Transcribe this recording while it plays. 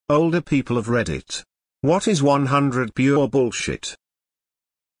Older people of Reddit. What is 100 pure bullshit?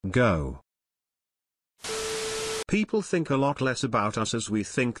 Go. People think a lot less about us as we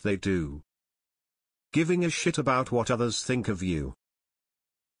think they do. Giving a shit about what others think of you.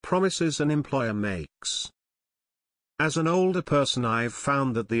 Promises an employer makes. As an older person, I've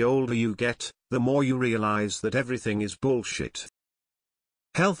found that the older you get, the more you realize that everything is bullshit.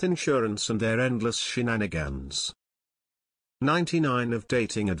 Health insurance and their endless shenanigans. 99 of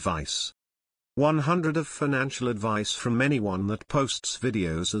dating advice. 100 of financial advice from anyone that posts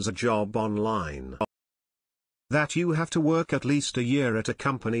videos as a job online. That you have to work at least a year at a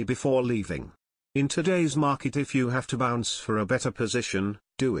company before leaving. In today's market, if you have to bounce for a better position,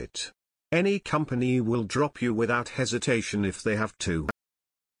 do it. Any company will drop you without hesitation if they have to.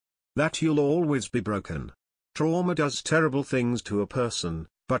 That you'll always be broken. Trauma does terrible things to a person,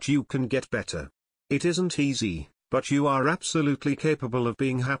 but you can get better. It isn't easy, but you are absolutely capable of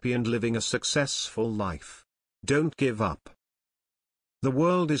being happy and living a successful life. Don't give up. The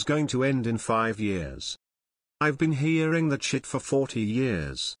world is going to end in 5 years. I've been hearing that shit for 40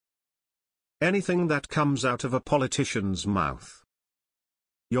 years. Anything that comes out of a politician's mouth,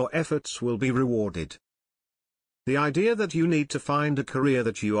 your efforts will be rewarded. The idea that you need to find a career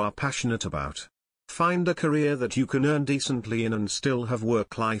that you are passionate about. Find a career that you can earn decently in and still have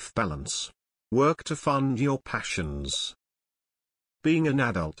work-life balance. Work to fund your passions. Being an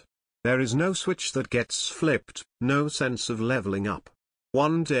adult. There is no switch that gets flipped, no sense of leveling up.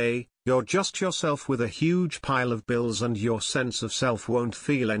 One day, you're just yourself with a huge pile of bills and your sense of self won't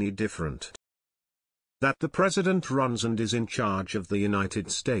feel any different. That the president runs and is in charge of the United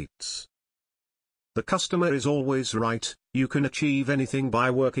States. The customer is always right, you can achieve anything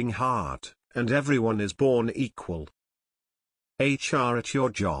by working hard, and everyone is born equal. HR at your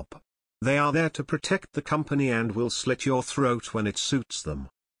job. They are there to protect the company and will slit your throat when it suits them.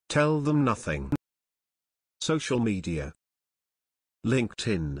 Tell them nothing. Social media.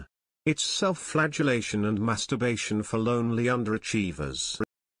 LinkedIn. It's self-flagellation and masturbation for lonely underachievers.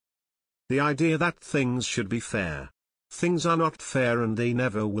 The idea that things should be fair. Things are not fair and they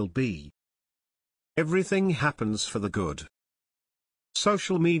never will be. Everything happens for the good.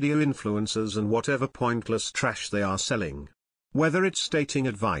 Social media influencers and whatever pointless trash they are selling. Whether it's dating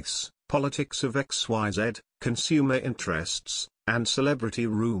advice, politics of XYZ, consumer interests, and celebrity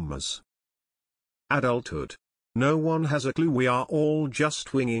rumors. Adulthood. No one has a clue, we are all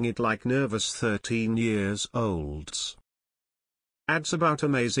just winging it like nervous 13-year-olds. Ads about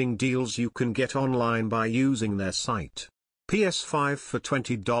amazing deals you can get online by using their site. PS5 for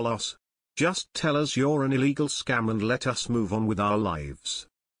 $20. Just tell us you're an illegal scam and let us move on with our lives.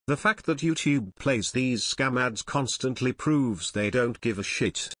 The fact that YouTube plays these scam ads constantly proves they don't give a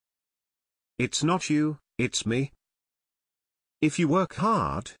shit. It's not you, it's me. If you work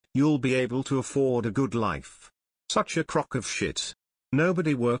hard, you'll be able to afford a good life. Such a crock of shit.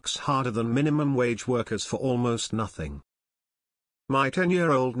 Nobody works harder than minimum wage workers for almost nothing. My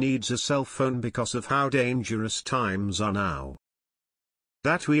 10-year-old needs a cell phone because of how dangerous times are now.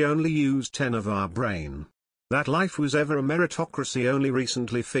 That we only use 10 of our brain. That life was ever a meritocracy, only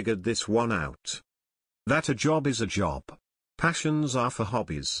recently figured this one out. That a job is a job. Passions are for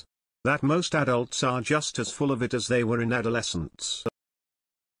hobbies. That most adults are just as full of it as they were in adolescence.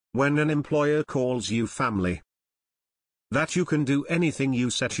 When an employer calls you family. That you can do anything you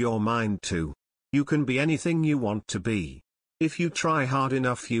set your mind to. You can be anything you want to be. If you try hard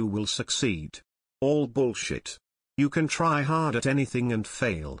enough you will succeed. All bullshit. You can try hard at anything and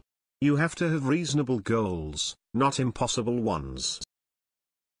fail. You have to have reasonable goals, not impossible ones.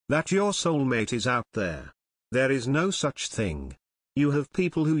 That your soulmate is out there. There is no such thing. You have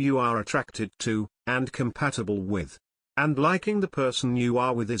people who you are attracted to, and compatible with. And liking the person you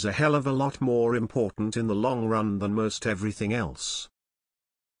are with is a hell of a lot more important in the long run than most everything else.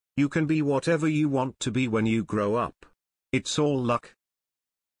 You can be whatever you want to be when you grow up. It's all luck.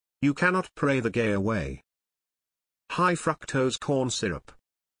 You cannot pray the gay away. High fructose corn syrup.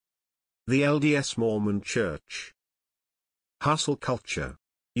 The LDS Mormon Church. Hustle culture.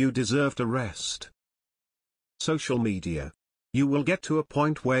 You deserve to rest. Social media. You will get to a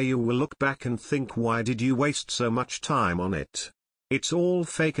point where you will look back and think, why did you waste so much time on it? It's all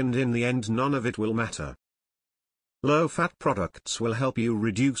fake and in the end none of it will matter. Low-fat products will help you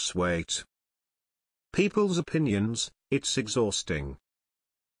reduce weight. People's opinions, it's exhausting.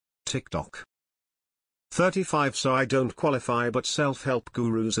 TikTok. 35 So I don't qualify, but self-help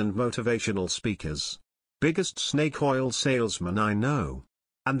gurus and motivational speakers. Biggest snake oil salesman I know.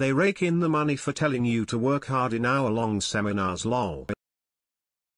 And they rake in the money for telling you to work hard in hour-long seminars lol.